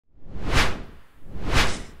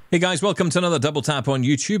Hey guys, welcome to another Double Tap on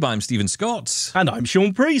YouTube. I'm Stephen Scott. And I'm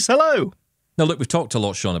Shaun Preece. Hello. Now look, we've talked a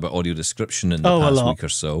lot, Shaun, about audio description in the past week or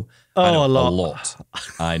so. A lot.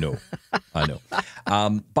 I know. But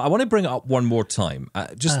I want to bring it up one more time,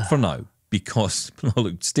 just for now, because,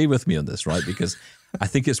 look, stay with me on this, right? Because I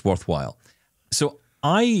think it's worthwhile. So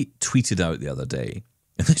I tweeted out the other day,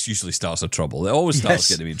 and this usually starts a trouble. It always starts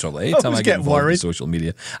getting me in trouble. Anytime I get involved in social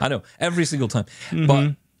media. I know, every single time.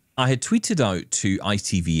 But I had tweeted out to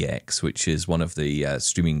ITVX, which is one of the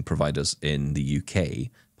streaming providers in the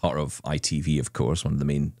UK, part of ITV, of course, one of the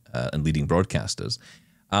main and leading broadcasters.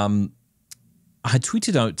 I had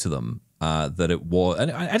tweeted out to them that it was,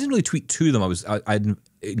 and I didn't really tweet to them. I'd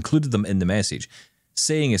included them in the message,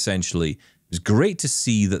 saying essentially, it was great to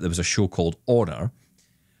see that there was a show called Order,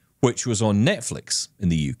 which was on Netflix in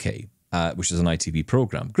the UK, which is an ITV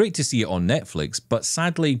program. Great to see it on Netflix, but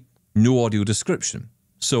sadly, no audio description.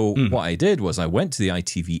 So what I did was I went to the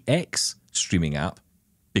ITVX streaming app,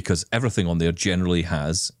 because everything on there generally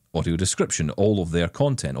has audio description. All of their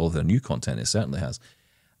content, all of their new content, it certainly has.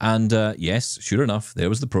 And yes, sure enough, there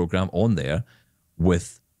was the program on there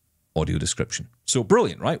with audio description. So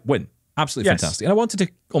brilliant, right? Win. Absolutely fantastic. And I wanted to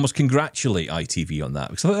almost congratulate ITV on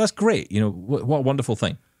that, because I thought that's great. You know, what a wonderful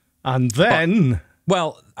thing. And then...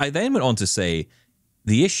 I then went on to say,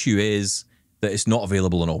 the issue is that it's not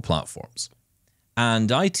available on all platforms. And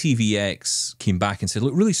ITVX came back and said,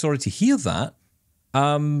 look, really sorry to hear that.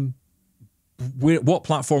 What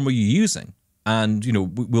platform were you using? And, you know,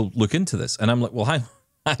 we'll look into this. And I'm like, well, hang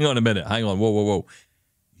on a minute. Hang on. Whoa.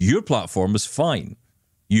 Your platform was fine.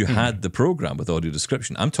 You had the program with audio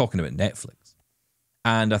description. I'm talking about Netflix.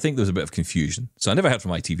 And I think there was a bit of confusion. So I never heard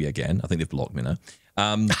from ITV again. I think they've blocked me now.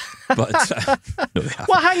 No, they haven't.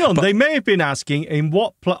 Well, hang on. They may have been asking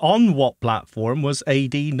on what platform was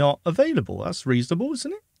AD not available. That's reasonable,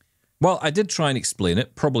 isn't it? Well, I did try and explain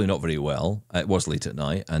it, probably not very well. It was late at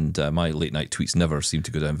night, and my late night tweets never seem to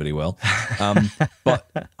go down very well. But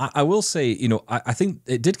I will say, you know, I think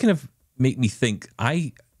it did kind of make me think,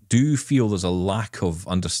 I do feel there's a lack of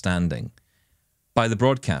understanding by the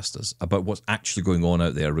broadcasters about what's actually going on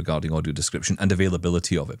out there regarding audio description and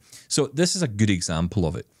availability of it. So this is a good example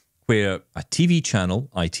of it, where a TV channel,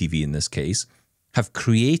 ITV in this case, have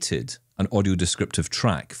created an audio descriptive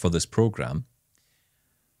track for this program.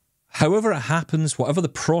 However it happens, whatever the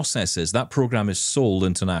process is, that program is sold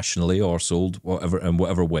internationally or sold in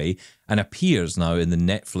whatever way and appears now in the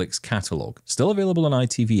Netflix catalogue. Still available on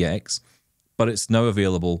ITVX, but it's now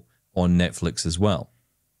available on Netflix as well.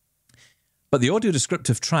 But the audio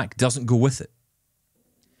descriptive track doesn't go with it.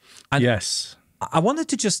 And yes. I wanted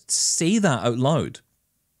to just say that out loud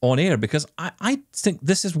on air, because I think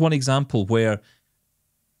this is one example where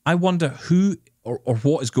I wonder who or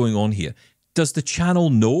what is going on here. Does the channel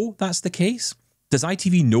know that's the case? Does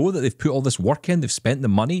ITV know that they've put all this work in, they've spent the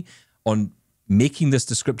money on making this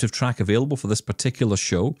descriptive track available for this particular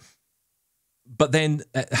show, but then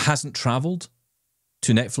it hasn't travelled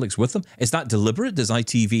to Netflix with them? Is that deliberate? Does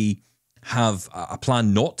ITV have a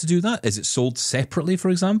plan not to do that? Is it sold separately,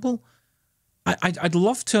 for example? I'd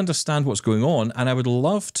love to understand what's going on, and I would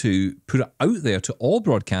love to put it out there to all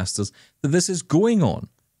broadcasters that this is going on.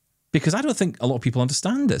 Because I don't think a lot of people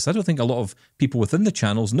understand this. I don't think a lot of people within the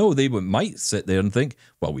channels know. They might sit there and think,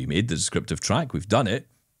 well, we made the descriptive track, we've done it,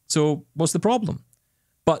 so what's the problem?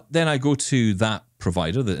 But then I go to that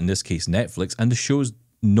provider, that in this case Netflix, and the show's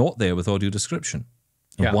not there with audio description.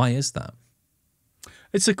 And why is that?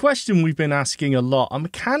 It's a question we've been asking a lot, and we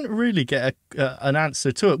can't really get an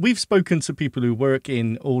answer to it. We've spoken to people who work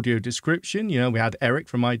in audio description. You know, we had Eric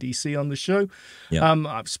from IDC on the show. Yeah.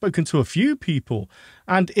 I've spoken to a few people,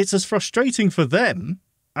 and it's as frustrating for them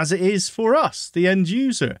as it is for us, the end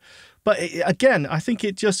user. But again, I think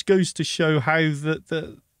it just goes to show how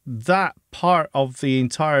that part of the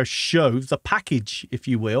entire show, the package, if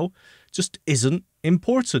you will, just isn't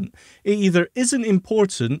important. It either isn't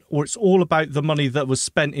important, or it's all about the money that was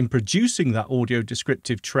spent in producing that audio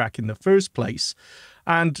descriptive track in the first place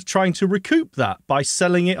and trying to recoup that by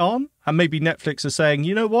selling it on. And maybe Netflix are saying,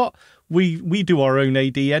 you know what, we do our own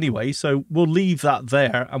AD anyway, so we'll leave that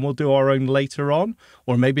there and we'll do our own later on.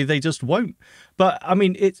 Or maybe they just won't. But I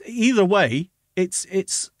mean, it's either way,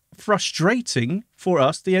 it's frustrating for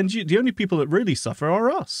us. The only people that really suffer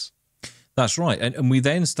are us. That's right. And we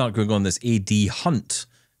then start going on this AD hunt,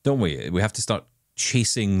 don't we? We have to start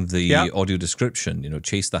chasing the audio description, you know,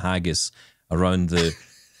 chase the haggis around the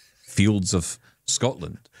fields of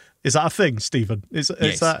Scotland. Is that a thing, Stephen? Is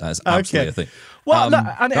that's absolutely a thing. Well,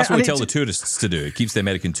 that's what we tell the tourists to do. It keeps the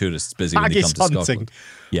American tourists busy when they come to Scotland.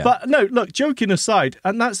 Yeah. But no, look, joking aside,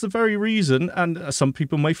 and that's the very reason, and some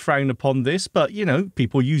people may frown upon this, but, you know,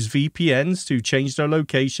 people use VPNs to change their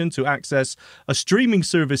location to access a streaming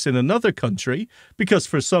service in another country because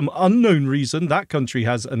for some unknown reason, that country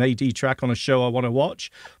has an AD track on a show I want to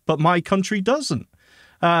watch, but my country doesn't.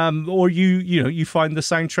 Or you find the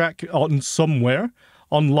soundtrack on somewhere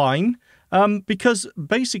online, because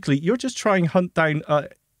basically you're just trying to hunt down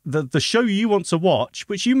the show you want to watch,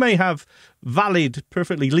 which you may have valid,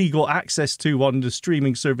 perfectly legal access to on the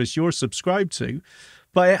streaming service you're subscribed to,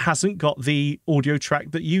 but it hasn't got the audio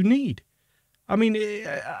track that you need. I mean,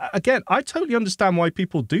 again, I totally understand why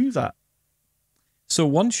people do that. So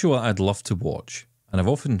one show I'd love to watch, and I've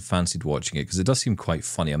often fancied watching it because it does seem quite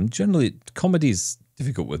funny. I'm generally, comedy's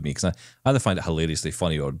difficult with me because I either find it hilariously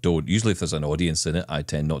funny or don't. Usually if there's an audience in it, I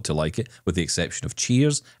tend not to like it, with the exception of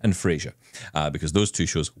Cheers and Frasier, because those two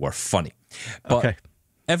shows were funny. But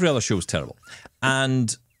every other show was terrible.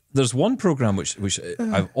 And there's one program which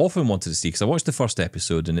I've often wanted to see because I watched the first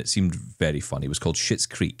episode and it seemed very funny. It was called Schitt's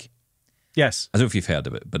Creek. Yes. I don't know if you've heard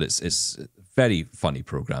of it, but it's a very funny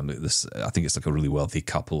program. I think it's like a really wealthy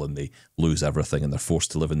couple and they lose everything and they're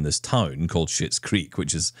forced to live in this town called Schitt's Creek,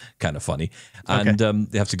 which is kind of funny. And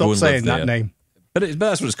they have to go and live there. Stop saying that name. But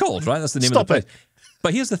that's what it's called, right? That's the name of the place.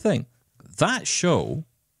 But here's the thing. That show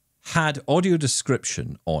had audio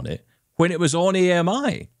description on it when it was on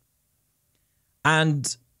AMI.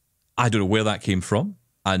 And I don't know where that came from.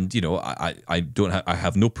 And, you know, I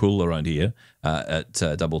have no pool around here at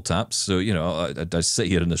Double Taps. So, you know, I sit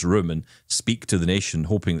here in this room and speak to the nation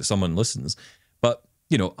hoping that someone listens. But,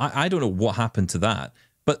 you know, I don't know what happened to that.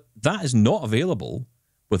 But that is not available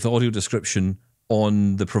with audio description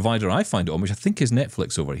on the provider I find it on, which I think is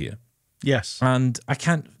Netflix over here. Yes. And I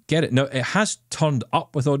can't get it. Now, it has turned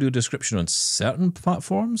up with audio description on certain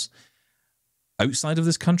platforms outside of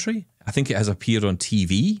this country. I think it has appeared on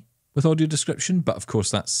TV with audio description, but of course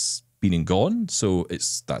that's been and gone, so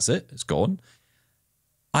that's it, it's gone.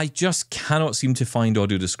 I just cannot seem to find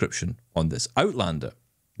audio description on this. Outlander.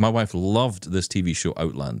 My wife loved this TV show,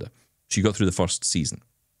 Outlander. She got through the first season,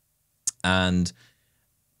 and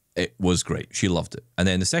it was great. She loved it. And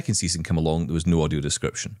then the second season came along, there was no audio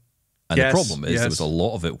description. And the problem is there was a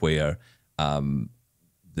lot of it where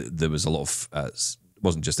there was a lot of, it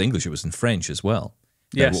wasn't just English, it was in French as well.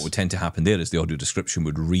 Yes. What would tend to happen there is the audio description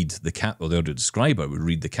would read the or the audio describer would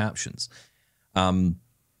read the captions, and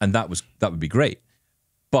that would be great.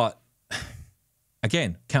 But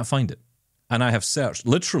again, can't find it. And I have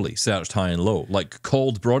literally searched high and low, like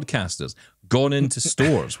called broadcasters, gone into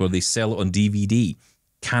stores where they sell it on DVD.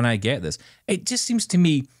 Can I get this? It just seems to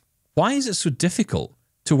me, why is it so difficult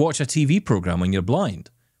to watch a TV program when you're blind?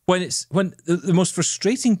 When the most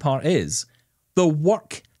frustrating part is the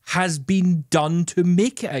work has been done to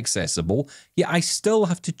make it accessible, yet I still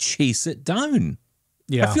have to chase it down.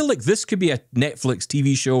 Yeah. I feel like this could be a Netflix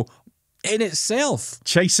TV show in itself.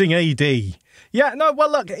 Chasing AD. Yeah, no,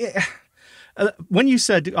 well, look, when you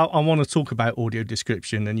said I want to talk about audio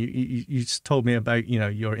description and you told me about, you know,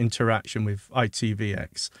 your interaction with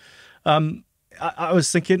ITVX, I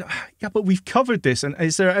was thinking, yeah, but we've covered this. And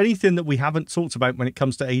is there anything that we haven't talked about when it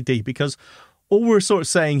comes to AD? Because all we're sort of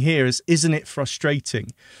saying here is, isn't it frustrating?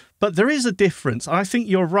 But there is a difference. I think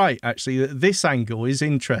you're right, actually, that this angle is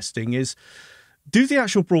interesting, is do the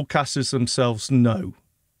actual broadcasters themselves know?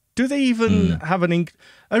 Do they even have an...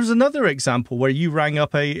 There's another example where you rang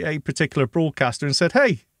up a particular broadcaster and said,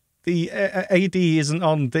 hey, the AD isn't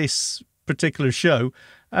on this particular show,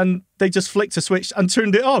 and they just flicked a switch and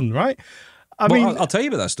turned it on, right? I mean, I'll tell you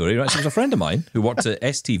about that story. Right? So there's a friend of mine who worked at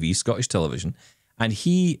STV, Scottish Television, and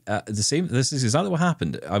he, this is exactly what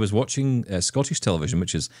happened. I was watching Scottish Television,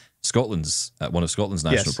 which is Scotland's, one of Scotland's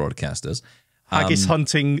national broadcasters. Haggis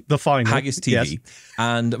hunting the final. Haggis TV. Yes.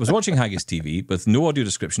 And I was watching Haggis TV with no audio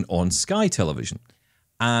description on Sky Television.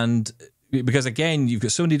 And because, again, you've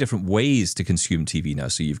got so many different ways to consume TV now.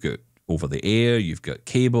 So you've got over the air, you've got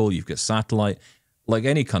cable, you've got satellite. Like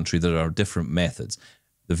any country, there are different methods.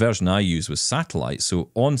 The version I used was satellite.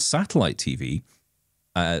 So on satellite TV,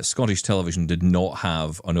 Scottish Television did not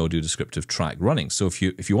have an audio descriptive track running. So if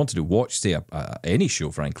you wanted to watch, say, any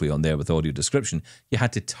show, frankly, on there with audio description, you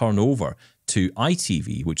had to turn over to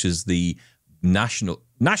ITV, which is the national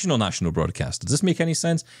broadcaster. Does this make any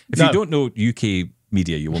sense? If you don't know UK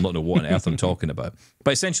media, you will not know what on earth I'm talking about.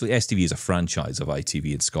 But essentially, STV is a franchise of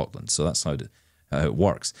ITV in Scotland. So that's how it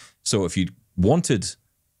works. So if you wanted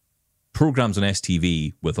programs on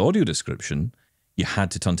STV with audio description, you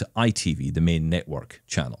had to turn to ITV, the main network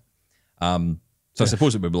channel. So So I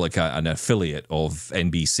suppose it would be like an affiliate of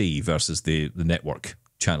NBC versus the network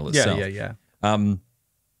channel itself. Yeah.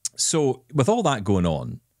 So with all that going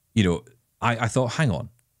on, I thought, hang on,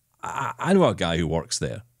 I know a guy who works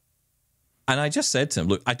there. And I just said to him,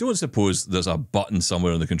 look, I don't suppose there's a button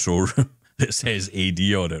somewhere in the control room that says AD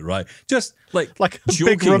on it, right? Just like a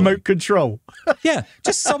big remote control. Yeah,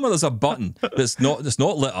 just somewhere there's a button that's not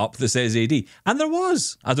lit up that says AD. And there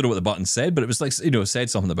was. I don't know what the button said, but it was like, said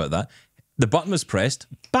something about that. The button was pressed,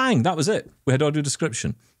 bang, that was it. We had audio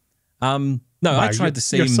description. I tried the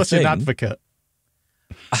same thing. You're such an advocate.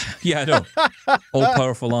 Yeah, I know. All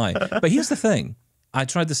powerful eye. But here's the thing. I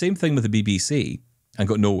tried the same thing with the BBC and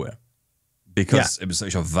got nowhere. Because it was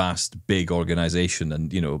such a vast, big organization,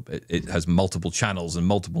 and it has multiple channels and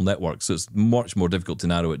multiple networks, so it's much more difficult to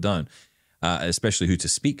narrow it down, especially who to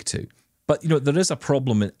speak to. But there is a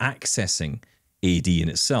problem in accessing AD in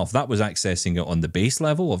itself. That was accessing it on the base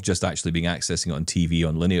level of just actually being accessing it on TV,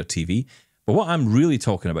 on linear TV. But what I'm really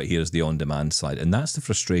talking about here is the on-demand side, and that's the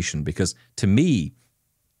frustration. Because to me,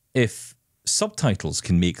 if subtitles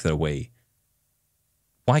can make their way,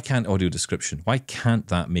 why can't audio description? Why can't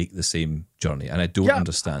that make the same journey? And I don't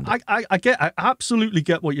understand it. I absolutely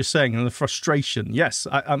get what you're saying and the frustration. Yes,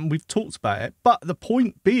 we've talked about it. But the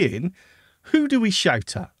point being, who do we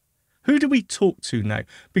shout at? Who do we talk to now?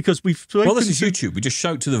 Because we've spoken Well, this is YouTube. We just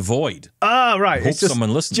shout to the void. Ah, right. Hope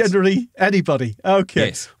someone listens. Generally, anybody. Okay.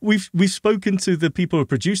 Yes. We've spoken to the people who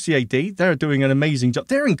produce the AD. They're doing an amazing job.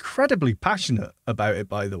 They're incredibly passionate about it,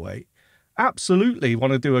 by the way. Absolutely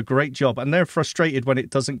want to do a great job, and they're frustrated when it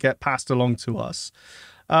doesn't get passed along to us.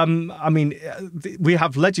 We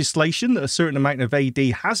have legislation that a certain amount of AD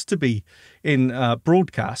has to be in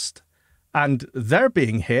broadcast, and they're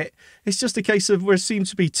being hit. It's just a case of we seem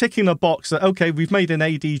to be ticking a box that, okay, we've made an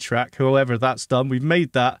AD track, however that's done, we've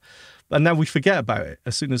made that, and now we forget about it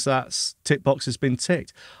as soon as that tick box has been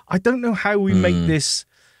ticked. I don't know how we make this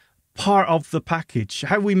part of the package,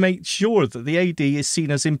 how we make sure that the AD is seen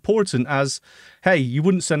as important as, hey, you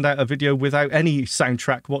wouldn't send out a video without any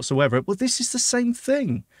soundtrack whatsoever. Well, this is the same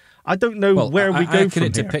thing. I don't know where we go from here. I akin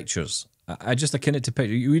it to pictures. I just akin it to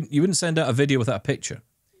pictures. You wouldn't send out a video without a picture.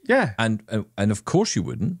 Yeah. And of course you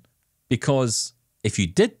wouldn't, because if you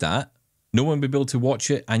did that, no one would be able to watch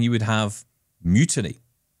it, and you would have mutiny.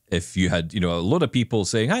 If you had, a lot of people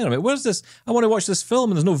saying, hang on a minute, where's this? I want to watch this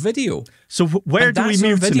film and there's no video. So where do we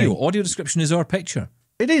mutiny? Video. Audio description is our picture.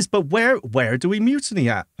 It is, but where do we mutiny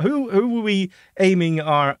at? Who are we aiming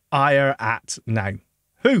our ire at now?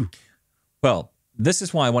 Who? Well, this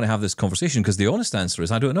is why I want to have this conversation, because the honest answer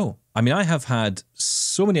is I don't know. I mean, I have had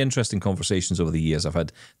so many interesting conversations over the years. I've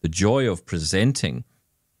had the joy of presenting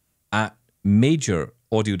at major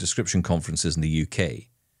audio description conferences in the UK.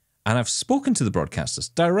 And I've spoken to the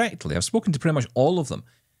broadcasters directly. I've spoken to pretty much all of them.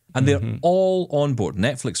 And they're all on board.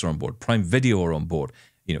 Netflix are on board. Prime Video are on board.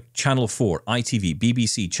 Channel 4, ITV,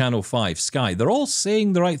 BBC, Channel 5, Sky. They're all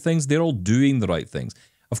saying the right things. They're all doing the right things.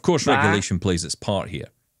 Of course, regulation plays its part here,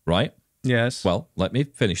 right? Yes. Well, let me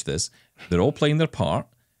finish this. They're all playing their part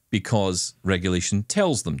because regulation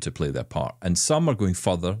tells them to play their part. And some are going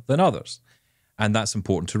further than others. And that's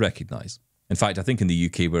important to recognise. In fact, I think in the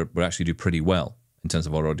UK, we're actually do pretty well in terms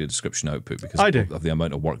of our audio description output because of the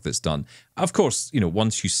amount of work that's done. Of course,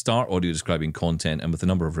 once you start audio describing content and with the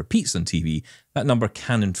number of repeats on TV, that number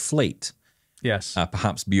can inflate. Yes.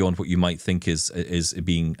 Perhaps beyond what you might think is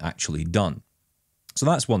being actually done. So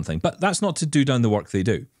that's one thing. But that's not to do down the work they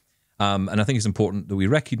do. And I think it's important that we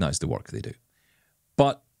recognise the work they do.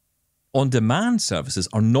 But on-demand services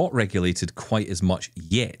are not regulated quite as much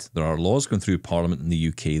yet. There are laws going through Parliament in the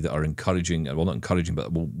UK that are encouraging, well, not encouraging,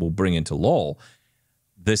 but will bring into law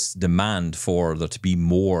this demand for there to be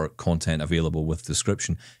more content available with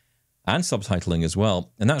description and subtitling as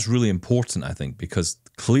well. And that's really important, I think, because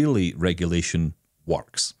clearly regulation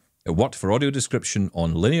works. It worked for audio description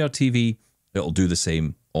on linear TV. It'll do the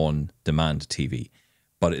same on demand TV.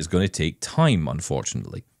 But it's going to take time,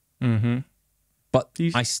 unfortunately. But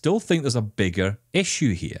I still think there's a bigger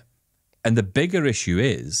issue here. And the bigger issue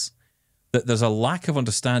is that there's a lack of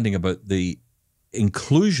understanding about the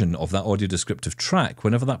inclusion of that audio descriptive track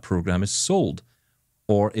whenever that program is sold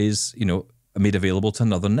or is, made available to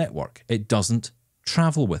another network. It doesn't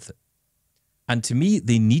travel with it. And to me,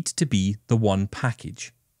 they need to be the one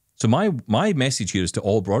package. So my message here is to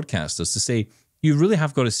all broadcasters to say, you really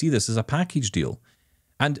have got to see this as a package deal.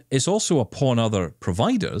 And it's also upon other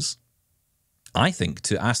providers, I think,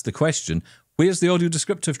 to ask the question, where's the audio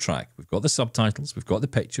descriptive track? We've got the subtitles, we've got the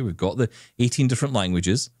picture, we've got the 18 different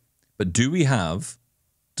languages, but do we have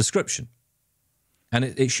description? And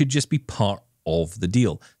it should just be part of the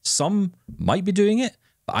deal. Some might be doing it,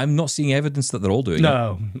 But I'm not seeing evidence that they're all doing it.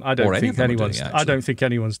 No, I don't think anyone's. I don't think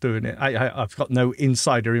anyone's doing it. I've got no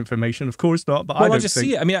insider information, of course not. But I just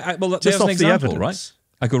see it. I mean, there's an example, right?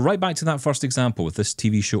 I go right back to that first example with this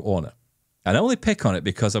TV show Honor, and I only pick on it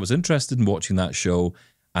because I was interested in watching that show,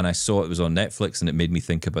 and I saw it was on Netflix, and it made me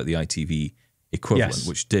think about the ITV equivalent,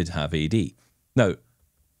 which did have AD. Now,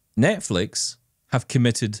 Netflix have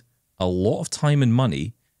committed a lot of time and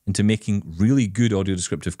money into making really good audio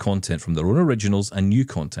descriptive content from their own originals and new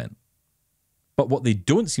content. But what they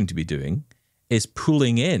don't seem to be doing is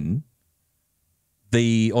pulling in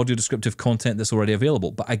the audio descriptive content that's already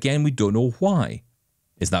available. But again, we don't know why.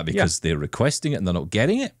 Is that because they're requesting it and they're not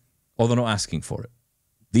getting it, or they're not asking for it?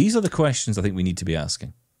 These are the questions I think we need to be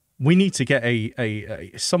asking. We need to get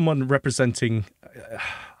a someone representing,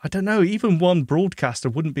 I don't know, even one broadcaster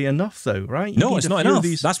wouldn't be enough though, right? No, it's not enough.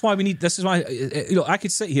 That's why we need, this is why, I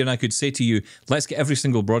could sit here and I could say to you, let's get every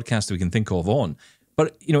single broadcaster we can think of on.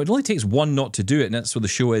 But, it only takes one not to do it, and that's what the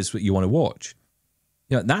show is, what you want to watch.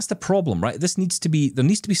 That's the problem, right? There needs to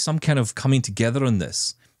be some kind of coming together on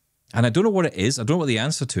this. And I don't know what it is. I don't know what the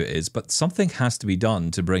answer to it is, but something has to be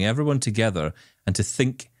done to bring everyone together and to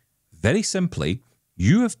think very simply,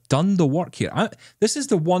 you have done the work here. This is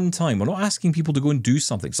the one time we're not asking people to go and do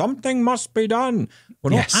something. Something must be done.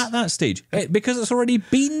 We're not at that stage because it's already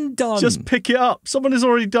been done. Just pick it up. Someone has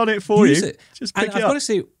already done it for you. Just pick it up. I've got to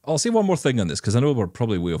say, I'll say one more thing on this because I know we're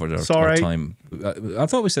probably way over our time. I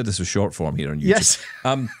thought we said this was short form here on YouTube. Yes.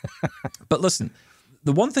 But listen,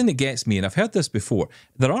 the one thing that gets me, and I've heard this before,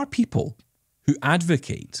 there are people who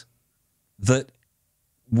advocate that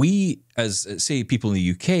we, as say people in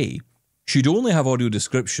the UK, should only have audio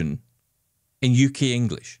description in UK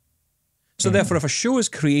English. So therefore, if a show is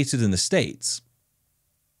created in the States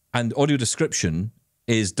and audio description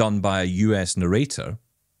is done by a US narrator,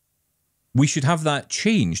 we should have that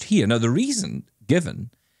changed here. Now, the reason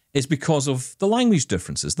given is because of the language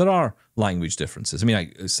differences. There are language differences. I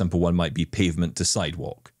mean, a simple one might be pavement to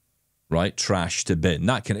sidewalk, right? Trash to bin.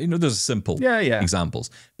 That kind of, there's simple examples.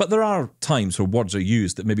 But there are times where words are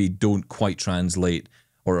used that maybe don't quite translate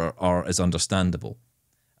or are as understandable.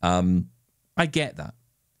 I get that.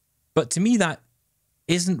 But to me, that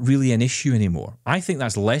isn't really an issue anymore. I think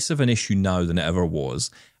that's less of an issue now than it ever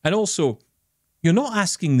was. And also, you're not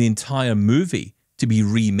asking the entire movie to be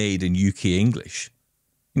remade in UK English.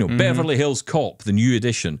 Beverly Hills Cop, the new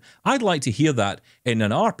edition. I'd like to hear that in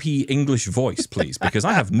an RP English voice, please, because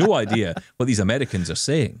I have no idea what these Americans are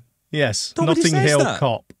saying. Yes, Notting Hill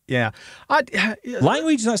Cop. Yeah.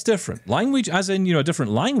 Language, that's different. Language, as in, a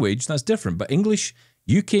different language, that's different. But English,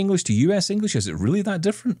 UK English to US English, is it really that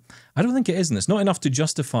different? I don't think it is. And it's not enough to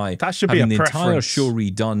justify that should be having the entire show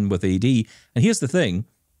redone with AD. And here's the thing.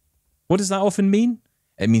 What does that often mean?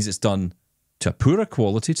 It means it's done to a poorer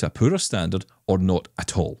quality, to a poorer standard, or not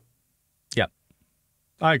at all. Yeah.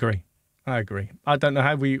 I agree. I don't know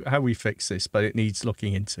how we fix this, but it needs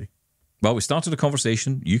looking into. Well, we started a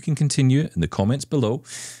conversation. You can continue it in the comments below.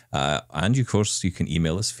 And, of course, you can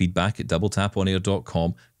email us,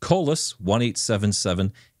 feedback@doubletaponair.com. Call us,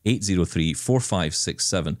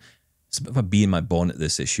 1-877-803-4567. It's a bit of a bee in my bonnet,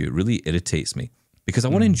 this issue. It really irritates me because I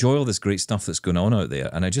want to enjoy all this great stuff that's going on out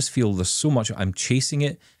there. And I just feel there's so much. I'm chasing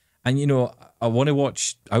it. And, I want to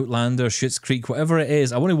watch Outlander, Schitt's Creek, whatever it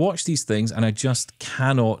is. I want to watch these things, and I just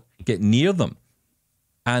cannot get near them.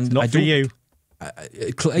 And it's not for you.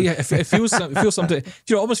 It feels something.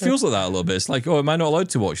 It almost feels like that a little bit. It's like, oh, am I not allowed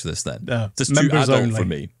to watch this then? No, it's too adult only for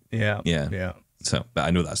me. Yeah. So, but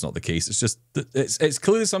I know that's not the case. It's just it's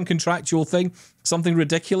clearly some contractual thing, something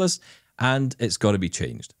ridiculous, and it's got to be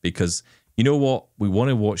changed because you know what? We want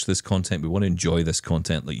to watch this content. We want to enjoy this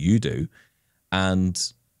content like you do, and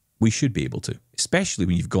we should be able to, especially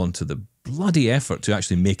when you've gone to the bloody effort to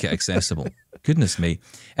actually make it accessible. Goodness me.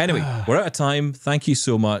 Anyway, we're out of time. Thank you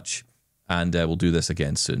so much. And we'll do this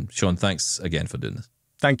again soon. Shaun, thanks again for doing this.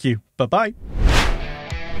 Thank you. Bye-bye.